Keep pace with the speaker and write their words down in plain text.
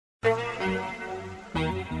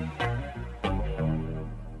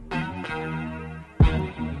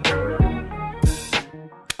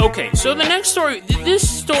Okay, so the next story, this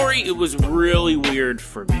story, it was really weird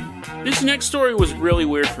for me. This next story was really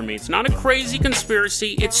weird for me. It's not a crazy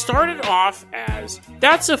conspiracy. It started off as,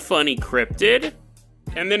 that's a funny cryptid,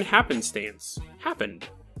 and then happenstance happened.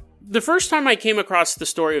 The first time I came across the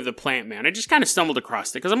story of the plant man, I just kind of stumbled across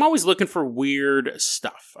it, because I'm always looking for weird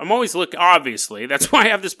stuff. I'm always looking, obviously, that's why I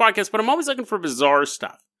have this podcast, but I'm always looking for bizarre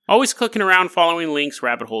stuff. Always clicking around, following links,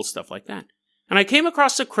 rabbit holes, stuff like that. And I came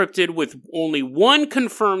across a cryptid with only one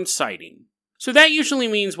confirmed sighting. So that usually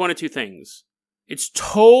means one of two things. It's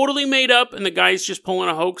totally made up and the guy's just pulling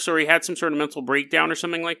a hoax, or he had some sort of mental breakdown or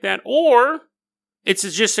something like that. Or it's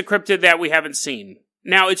just a cryptid that we haven't seen.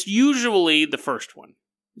 Now, it's usually the first one.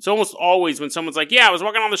 It's almost always when someone's like, yeah, I was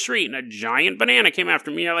walking on the street and a giant banana came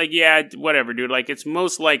after me. You're like, yeah, whatever, dude. Like, it's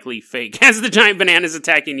most likely fake. As the giant banana's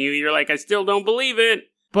attacking you, you're like, I still don't believe it.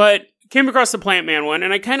 But came across the Plant Man one,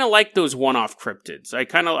 and I kind of like those one-off cryptids.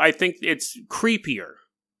 I think it's creepier.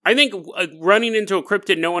 I think running into a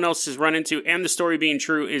cryptid no one else has run into, and the story being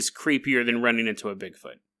true, is creepier than running into a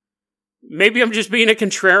Bigfoot. Maybe I'm just being a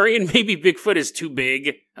contrarian. Maybe Bigfoot is too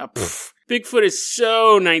big. Bigfoot is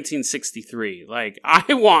so 1963. Like,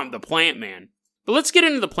 I want the Plant Man. But let's get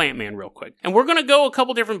into the Plant Man real quick. And we're going to go a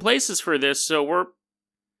couple different places for this, so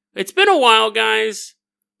it's been a while, guys.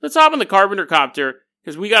 Let's hop on the Carpenter copter,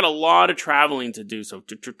 because we got a lot of traveling to do. So,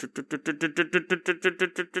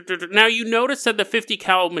 now you notice that the 50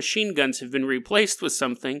 cal machine guns have been replaced with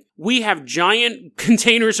something. We have giant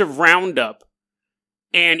containers of Roundup,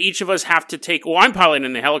 and each of us have to take. Well, I'm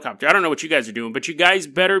piloting the helicopter. I don't know what you guys are doing, but you guys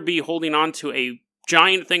better be holding on to a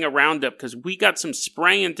giant thing of Roundup, because we got some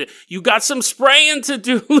spraying to. You got some spraying to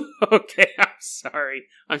do. Okay,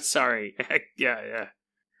 I'm sorry. Yeah.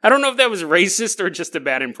 I don't know if that was racist or just a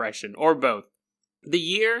bad impression, or both. The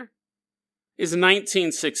year is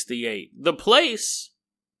 1968. The place,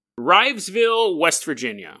 Rivesville, West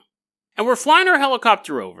Virginia. And we're flying our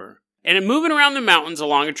helicopter over, and moving around the mountains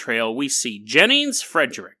along a trail, we see Jennings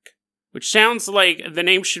Frederick, which sounds like the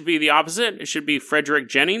name should be the opposite. It should be Frederick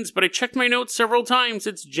Jennings, but I checked my notes several times.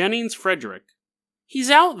 It's Jennings Frederick.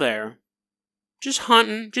 He's out there, just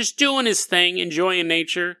hunting, just doing his thing, enjoying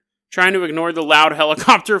nature, trying to ignore the loud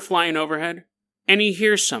helicopter flying overhead. And he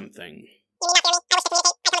hears something.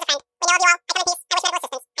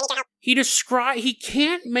 He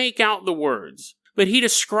can't make out the words, but he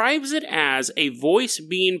describes it as a voice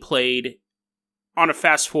being played on a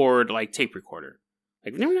fast forward, like, tape recorder.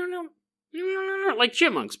 Like, like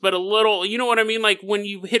chipmunks, but a little, you know what I mean? Like when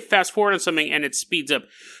you hit fast forward on something and it speeds up.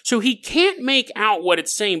 So he can't make out what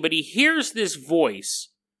it's saying, but he hears this voice.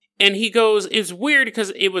 And he goes, it's weird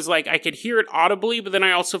because it was like I could hear it audibly, but then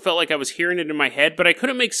I also felt like I was hearing it in my head, but I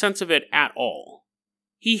couldn't make sense of it at all.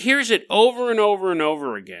 He hears it over and over and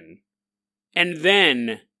over again. And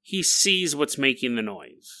then he sees what's making the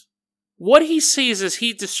noise. What he sees is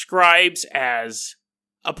he describes as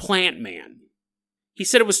a plant man. He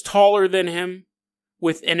said it was taller than him,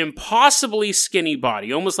 with an impossibly skinny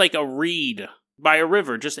body, almost like a reed by a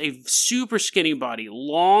river, just a super skinny body,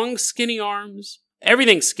 long skinny arms.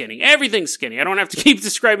 Everything's skinny. I don't have to keep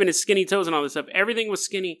describing his skinny toes and all this stuff. Everything was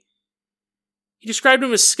skinny. He described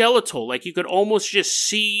him as skeletal, like you could almost just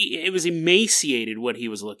see it was emaciated what he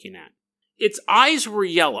was looking at. Its eyes were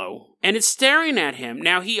yellow, and it's staring at him.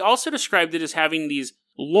 Now, he also described it as having these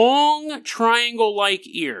long triangle-like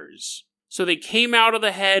ears. So they came out of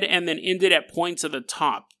the head and then ended at points at the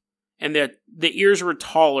top. And the ears were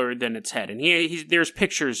taller than its head. And there's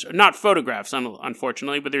pictures, not photographs,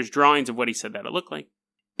 unfortunately, but there's drawings of what he said that it looked like.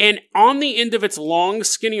 And on the end of its long,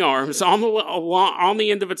 skinny arms, on the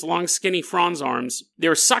end of its long, skinny fronds arms, there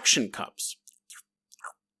are suction cups.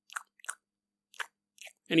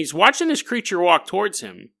 And he's watching this creature walk towards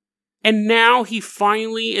him. And now he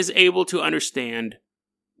finally is able to understand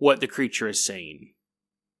what the creature is saying.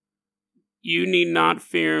 You need not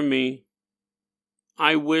fear me.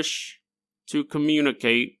 I wish to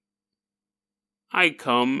communicate. I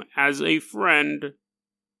come as a friend.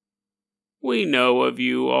 We know of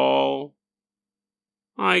you all.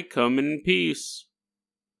 I come in peace.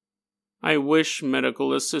 I wish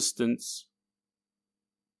medical assistance.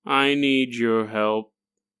 I need your help.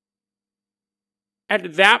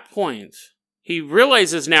 At that point, he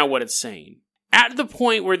realizes now what it's saying. At the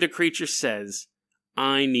point where the creature says,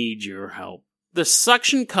 I need your help, the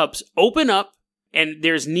suction cups open up, and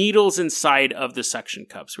there's needles inside of the suction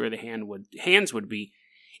cups where the hands would be.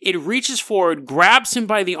 It reaches forward, grabs him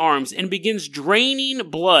by the arms, and begins draining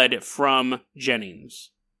blood from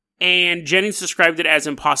Jennings. And Jennings described it as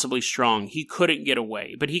impossibly strong. He couldn't get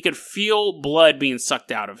away, but he could feel blood being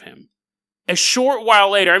sucked out of him. A short while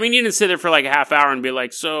later, I mean, he didn't sit there for like a half hour and be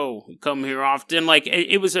like, so, come here often. Like,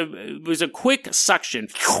 it was a quick suction.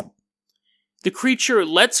 The creature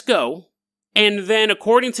lets go, and then,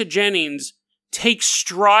 according to Jennings, takes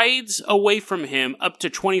strides away from him up to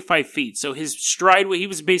 25 feet. So his stride, he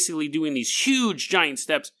was basically doing these huge, giant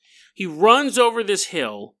steps. He runs over this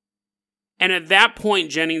hill, and at that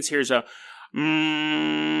point, Jennings hears a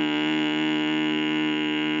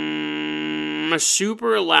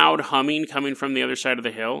super loud humming coming from the other side of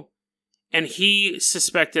the hill, and he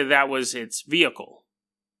suspected that was its vehicle.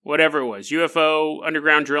 Whatever it was, UFO,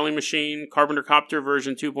 underground drilling machine, Carpenter copter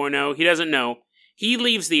version 2.0, he doesn't know. He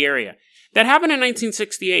leaves the area. That happened in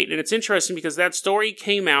 1968, and it's interesting because that story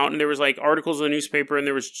came out, and there was like articles in the newspaper, and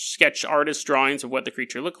there was sketch artist drawings of what the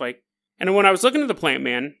creature looked like. And when I was looking at the Plant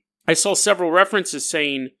Man, I saw several references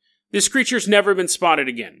saying, this creature's never been spotted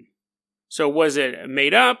again. So was it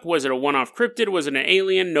made up? Was it a one-off cryptid? Was it an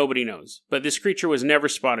alien? Nobody knows. But this creature was never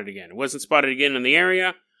spotted again. It wasn't spotted again in the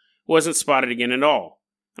area. Wasn't spotted again at all.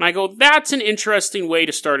 And I go, that's an interesting way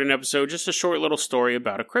to start an episode, just a short little story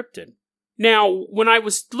about a cryptid. Now, when I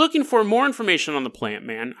was looking for more information on the Plant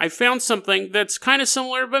Man, I found something that's kind of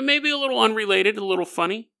similar, but maybe a little unrelated, a little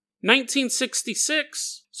funny.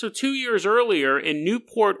 1966, so 2 years earlier, in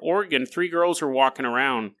Newport, Oregon, 3 girls were walking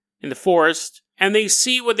around in the forest, and they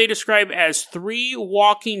see what they describe as 3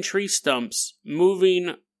 walking tree stumps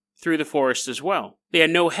moving through the forest as well. They had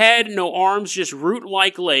no head, no arms, just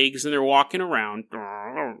root-like legs, and they're walking around.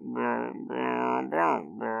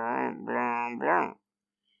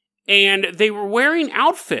 And they were wearing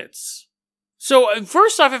outfits. So,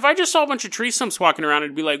 first off, if I just saw a bunch of tree stumps walking around,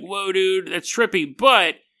 I'd be like, whoa, dude, that's trippy.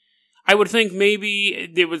 But I would think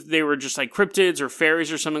maybe they were just like cryptids or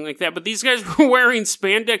fairies or something like that. But these guys were wearing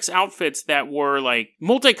spandex outfits that were like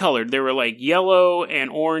multicolored. They were like yellow and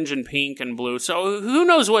orange and pink and blue. So who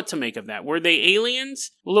knows what to make of that? Were they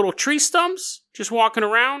aliens? Little tree stumps just walking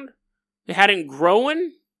around? They hadn't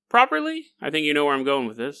grown properly? I think you know where I'm going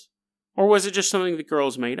with this. Or was it just something the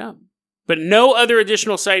girls made up? But no other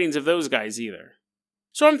additional sightings of those guys either.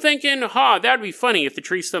 So I'm thinking, that'd be funny if the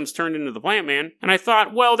tree stumps turned into the Plant Man. And I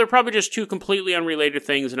thought, well, they're probably just 2 completely unrelated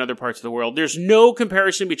things in other parts of the world. There's no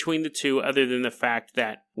comparison between the 2 other than the fact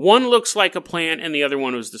that one looks like a plant and the other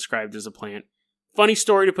one was described as a plant. Funny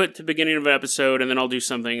story to put at the beginning of an episode, and then I'll do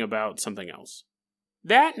something about something else.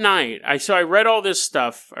 That night, I read all this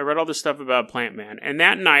stuff. I read all this stuff about Plant Man. And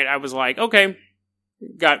that night, I was like, okay,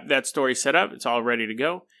 got that story set up. It's all ready to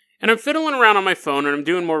go. And I'm fiddling around on my phone, and I'm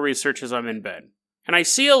doing more research as I'm in bed. And I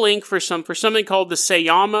see a link for something called the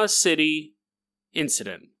Sayama City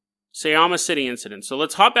Incident. Sayama City Incident. So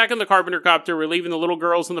let's hop back in the Carpenter copter. We're leaving the little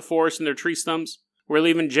girls in the forest and their tree stumps. We're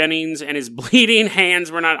leaving Jennings and his bleeding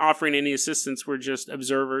hands. We're not offering any assistance. We're just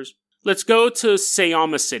observers. Let's go to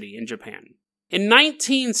Sayama City in Japan. In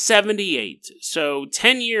 1978, so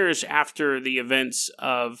 10 years after the events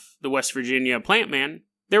of the West Virginia Plant Man,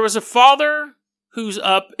 there was a father who's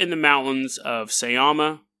up in the mountains of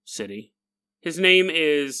Sayama City. His name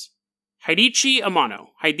is Hidechi Amano.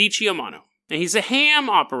 And he's a ham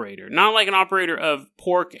operator. Not like an operator of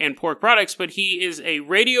pork and pork products, but he is a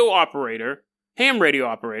radio operator, ham radio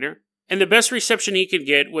operator. And the best reception he could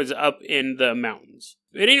get was up in the mountains.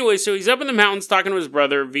 But anyway, so he's up in the mountains talking to his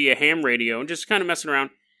brother via ham radio and just kind of messing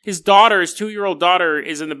around. His daughter, his 2-year-old daughter,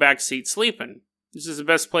 is in the back seat sleeping. This is the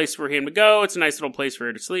best place for him to go. It's a nice little place for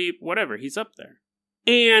her to sleep. Whatever, he's up there.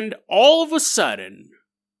 And all of a sudden...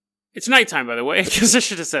 It's nighttime, by the way, because I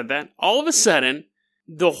should have said that. All of a sudden,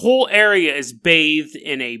 the whole area is bathed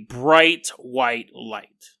in a bright white light.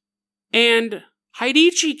 And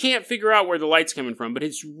Hidechi can't figure out where the light's coming from, but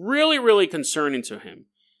it's really, really concerning to him.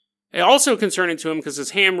 It's also concerning to him because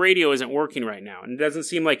his ham radio isn't working right now, and it doesn't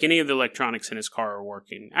seem like any of the electronics in his car are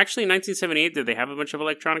working. Actually, in 1978, did they have a bunch of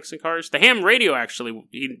electronics in cars? The ham radio, actually,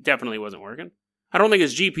 he definitely wasn't working. I don't think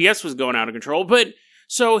his GPS was going out of control, but...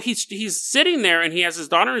 So he's sitting there, and he has his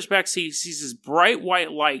daughter in his back seat. He sees this bright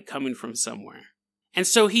white light coming from somewhere. And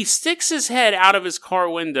so he sticks his head out of his car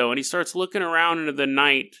window, and he starts looking around into the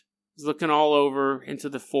night. He's looking all over into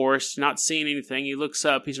the forest, not seeing anything. He looks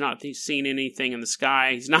up. He's not seeing anything in the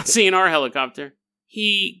sky. He's not seeing our helicopter.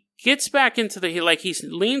 He gets back into he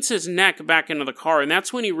leans his neck back into the car, and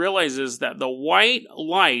that's when he realizes that the white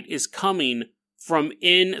light is coming from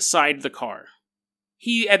inside the car.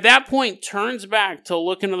 He, at that point, turns back to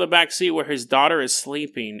look into the back seat where his daughter is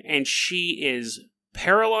sleeping, and she is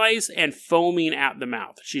paralyzed and foaming at the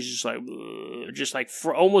mouth. She's just like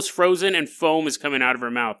almost frozen, and foam is coming out of her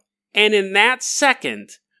mouth. And in that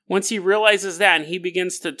second, once he realizes that and he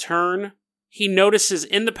begins to turn, he notices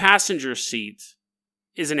in the passenger seat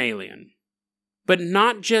is an alien. But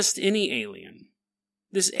not just any alien.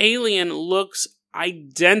 This alien looks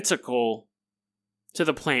identical to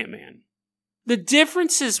the plant man. The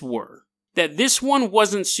differences were that this one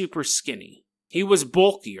wasn't super skinny. He was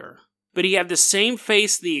bulkier, but he had the same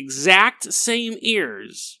face, the exact same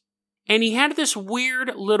ears, and he had this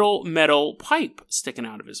weird little metal pipe sticking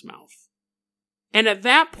out of his mouth. And at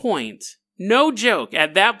that point, no joke,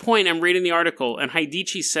 at that point I'm reading the article, and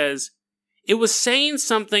Heidichi says, "It was saying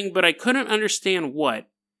something, but I couldn't understand what.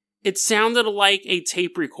 It sounded like a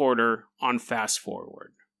tape recorder on fast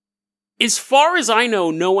forward." As far as I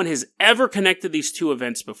know, no one has ever connected these two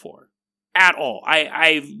events before. At all.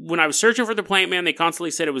 When I was searching for the plant man, they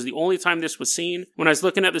constantly said it was the only time this was seen. When I was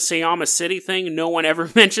looking at the Sayama City thing, no one ever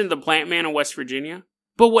mentioned the plant man in West Virginia.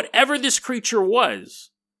 But whatever this creature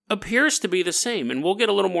was, appears to be the same, and we'll get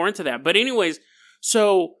a little more into that. But anyways,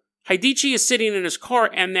 so Heidichi is sitting in his car,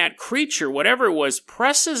 and that creature, whatever it was,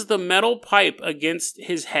 presses the metal pipe against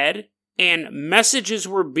his head, and messages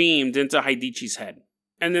were beamed into Heidichi's head.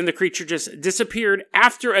 And then the creature just disappeared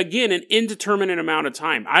after, again, an indeterminate amount of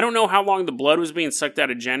time. I don't know how long the blood was being sucked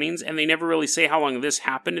out of Jennings, and they never really say how long this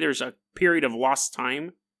happened. There's a period of lost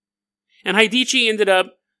time. And Heidichi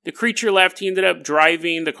the creature left, he ended up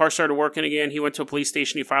driving, the car started working again, he went to a police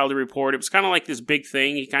station, he filed a report. It was kind of like this big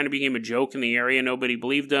thing. He kind of became a joke in the area. Nobody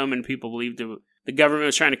believed him, and people believed the government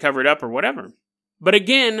was trying to cover it up or whatever. But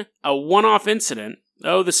again, a one-off incident.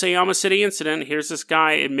 Oh, the Sayama City incident. Here's this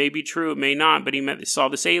guy. It may be true, it may not, but he saw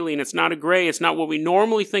this alien. It's not a gray. It's not what we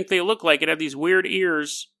normally think they look like. It had these weird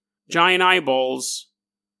ears, giant eyeballs.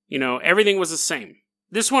 Everything was the same.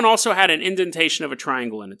 This one also had an indentation of a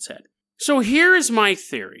triangle in its head. So here is my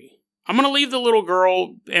theory. I'm going to leave the little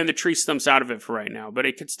girl and the tree stumps out of it for right now, but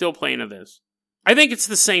it could still play into this. I think it's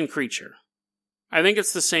the same creature.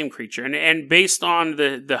 And based on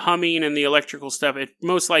the humming and the electrical stuff, it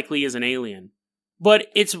most likely is an alien. But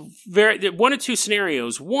it's one of two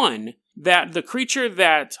scenarios. One, that the creature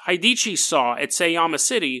that Heidichi saw at Sayama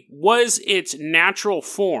City was its natural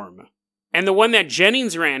form. And the one that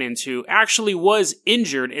Jennings ran into actually was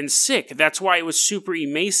injured and sick. That's why it was super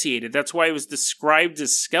emaciated. That's why it was described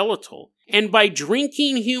as skeletal. And by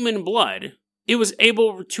drinking human blood, it was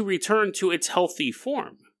able to return to its healthy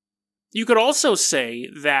form. You could also say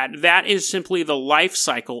that is simply the life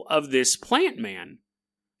cycle of this plant man.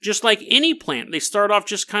 Just like any plant, they start off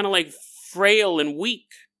just kind of like frail and weak.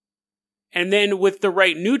 And then with the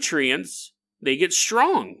right nutrients, they get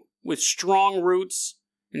strong. With strong roots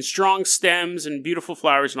and strong stems and beautiful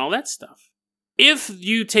flowers and all that stuff. If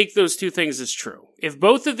you take those two things as true, if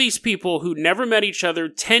both of these people who never met each other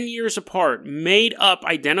 10 years apart made up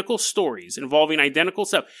identical stories involving identical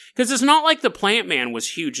stuff, because it's not like the plant man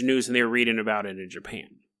was huge news and they were reading about it in Japan.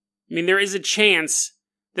 I mean, there is a chance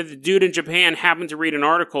that the dude in Japan happened to read an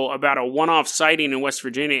article about a one-off sighting in West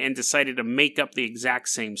Virginia and decided to make up the exact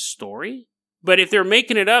same story. But if they're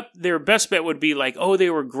making it up, their best bet would be like, oh, they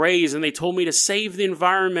were grays and they told me to save the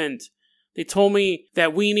environment. They told me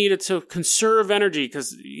that we needed to conserve energy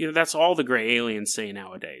because that's all the gray aliens say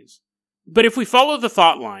nowadays. But if we follow the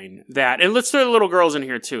thought line and let's throw the little girls in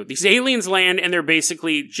here too. These aliens land and they're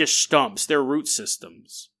basically just stumps. They're root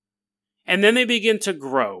systems. And then they begin to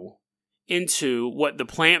grow into what the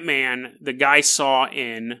plant man, the guy saw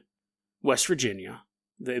in West Virginia.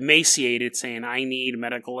 The emaciated saying, I need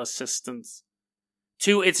medical assistance.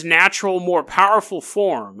 To its natural, more powerful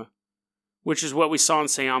form, which is what we saw in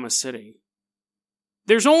Sayama City.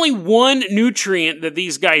 There's only one nutrient that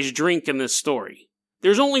these guys drink in this story.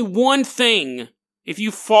 There's only one thing, if you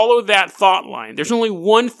follow that thought line, there's only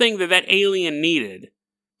one thing that alien needed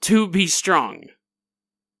to be strong.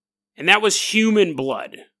 And that was human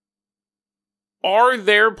blood. Are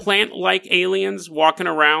there plant-like aliens walking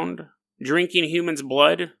around drinking humans'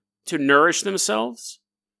 blood to nourish themselves?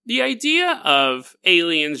 The idea of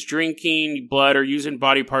aliens drinking blood or using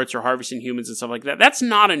body parts or harvesting humans and stuff like that, that's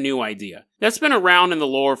not a new idea. That's been around in the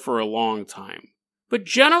lore for a long time. But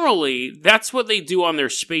generally, that's what they do on their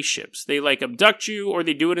spaceships. They abduct you or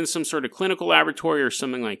they do it in some sort of clinical laboratory or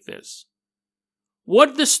something like this.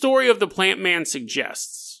 What the story of the plant man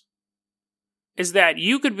suggests is that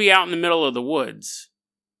you could be out in the middle of the woods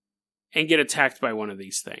and get attacked by one of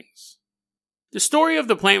these things. The story of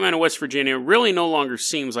the plant man in West Virginia really no longer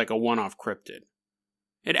seems like a one-off cryptid.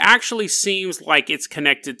 It actually seems like it's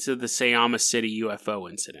connected to the Sayama City UFO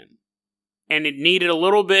incident. And it needed a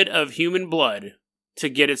little bit of human blood to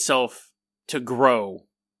get itself to grow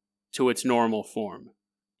to its normal form.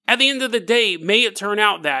 At the end of the day, may it turn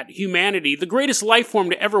out that humanity, the greatest life form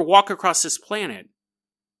to ever walk across this planet,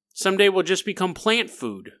 someday will just become plant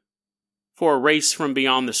food for a race from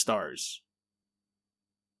beyond the stars.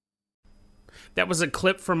 That was a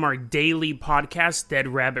clip from our daily podcast, Dead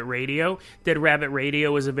Rabbit Radio. Dead Rabbit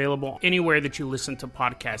Radio is available anywhere that you listen to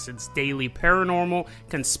podcasts. It's daily paranormal,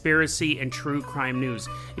 conspiracy, and true crime news.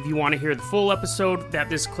 If you want to hear the full episode that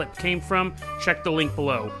this clip came from, check the link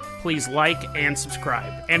below. Please like and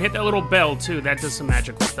subscribe. And hit that little bell, too. That does some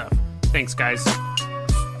magical stuff. Thanks, guys.